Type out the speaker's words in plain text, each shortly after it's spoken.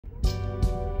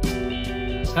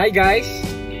Hi guys,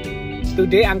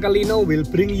 today Unclelino will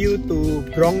bring you to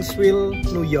Bronxville,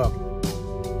 New York.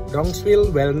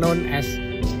 Bronxville, well known as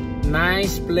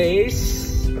nice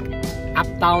place,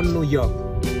 Uptown, New York.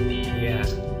 Yeah,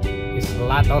 there's a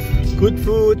lot of good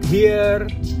food here,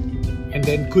 and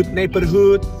then good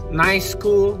neighborhood, nice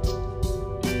school.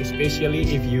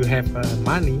 Especially if you have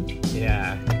money,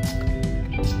 yeah,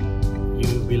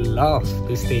 you will love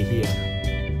to stay here.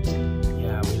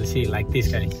 Yeah, we'll see like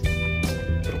this, guys.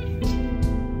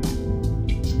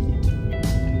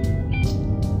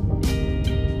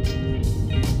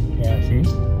 Yeah, see,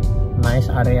 nice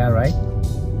area, right?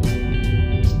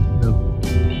 Look,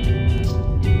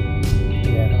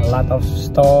 yeah, a lot of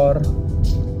store,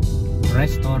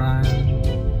 restaurant.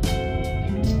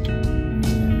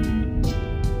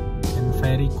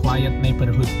 Very quiet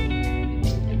neighborhood.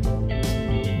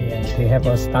 Yeah, they have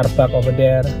a Starbucks over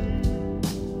there.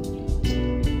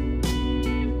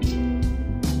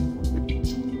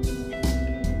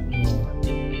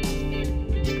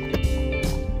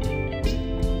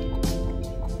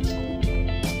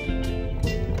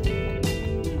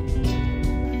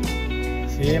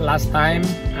 See, last time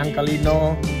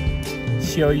Unclelino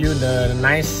show you the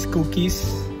nice cookies.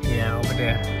 Yeah, over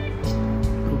there.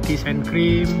 Cookies and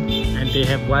cream, and they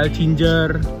have wild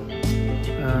ginger,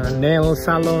 nail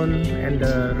salon, and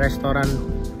the restaurant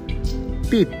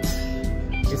Pete.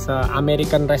 It's an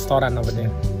American restaurant over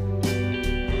there.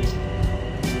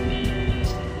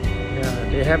 Yeah,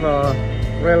 they have a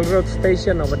railroad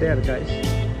station over there, guys.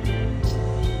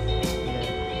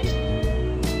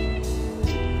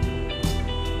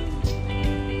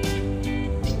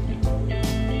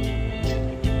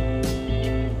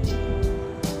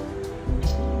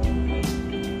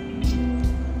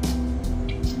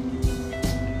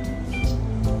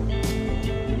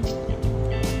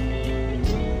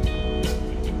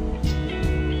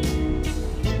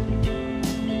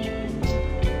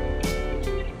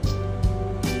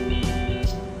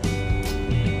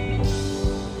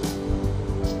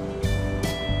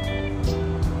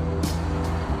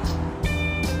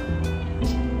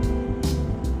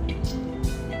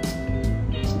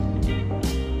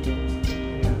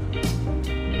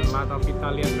 Of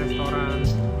Italian restaurant,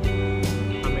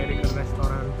 American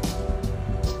restaurant.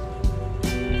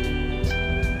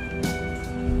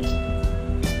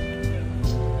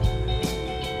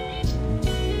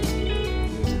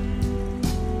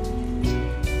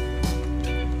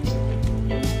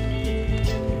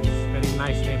 Very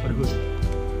nice neighborhood.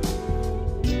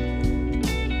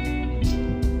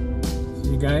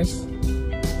 See guys,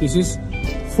 this is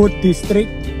food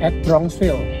district at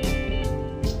Bronxville.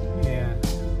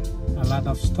 Lot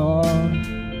of store.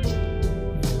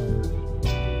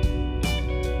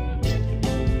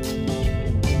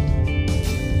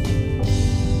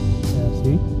 Yeah,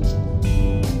 see,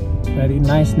 very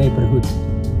nice neighborhood.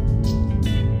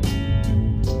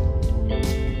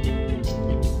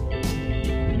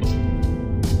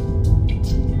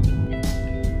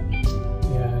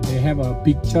 Yeah, they have a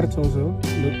big church also.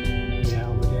 Look, yeah,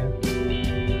 over there.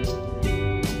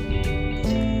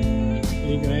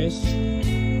 Hey guys,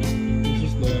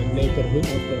 neighborhood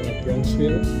of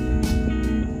Bronxville.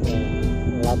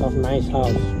 A lot of nice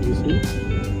house, you see?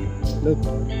 Look.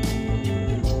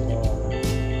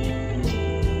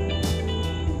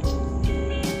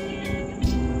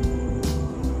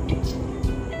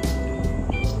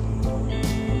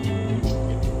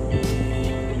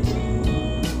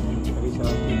 There is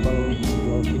some people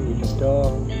walking with the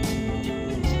dog.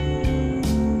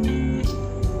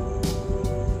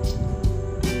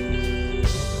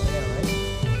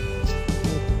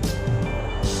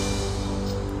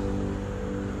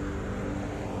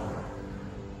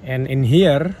 And in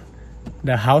here,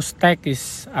 the house tag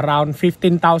is around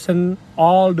 $15,000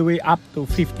 all the way up to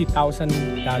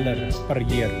 $50,000 per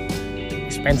year.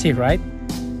 Expensive, right?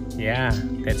 Yeah,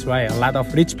 that's why a lot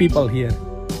of rich people here.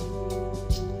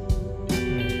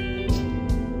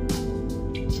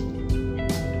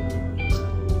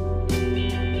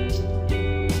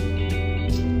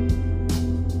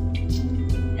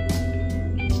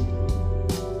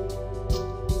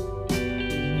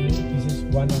 This is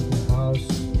one of the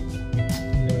house.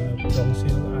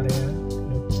 Bronxville area.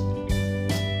 Look,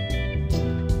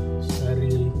 it's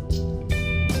very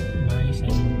nice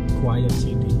and quiet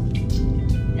city.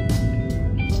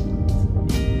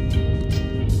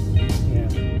 Yeah,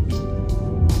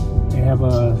 they have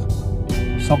a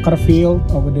soccer field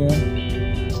over there.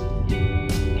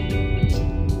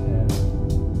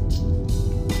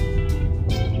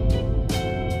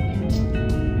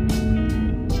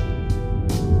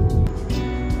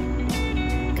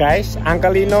 Guys,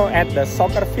 Unclelino at the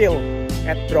soccer field.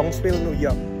 at Bronxville, New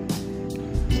York.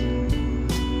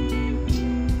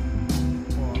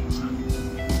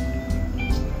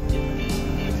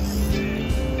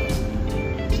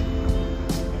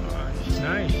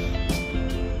 Nice.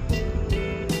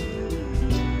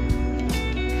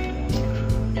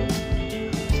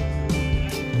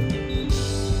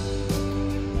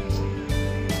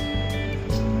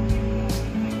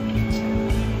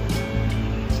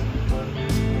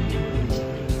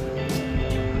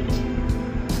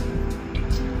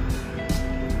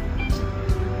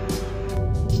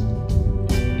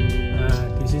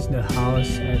 This is the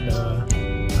house at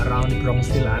around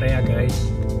Bronxville area, guys.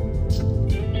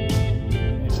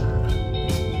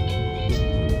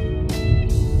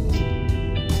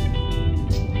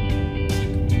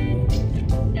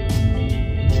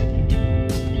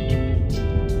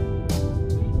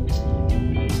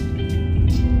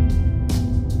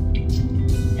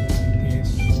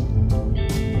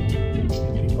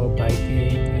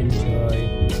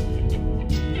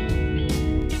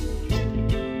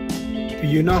 Do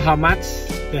you know how much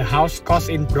the house costs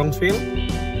in Bronxville?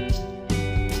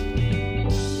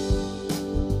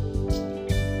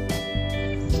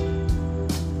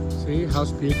 See how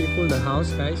beautiful the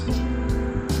house, guys. It's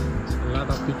a lot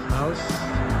of big house.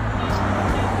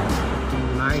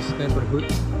 Nice neighborhood.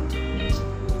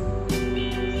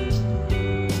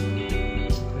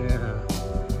 Yeah.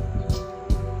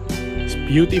 It's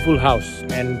beautiful house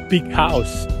and big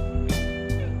house.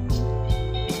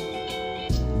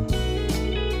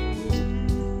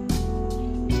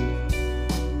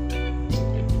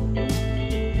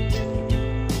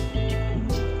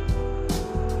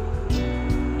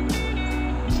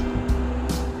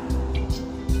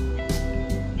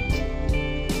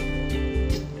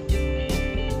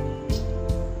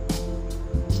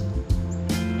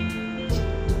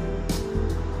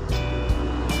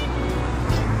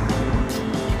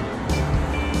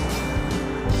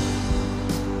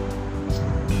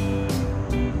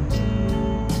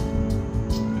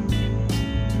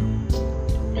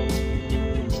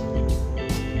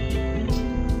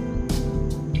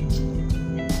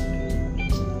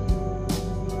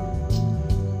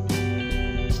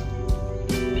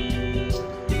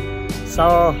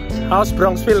 So, how's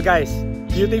Bronxville, guys?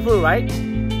 Beautiful, right?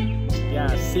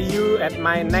 Yeah, see you at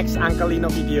my next Unclelino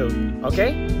video.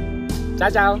 Okay? Ciao,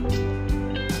 ciao!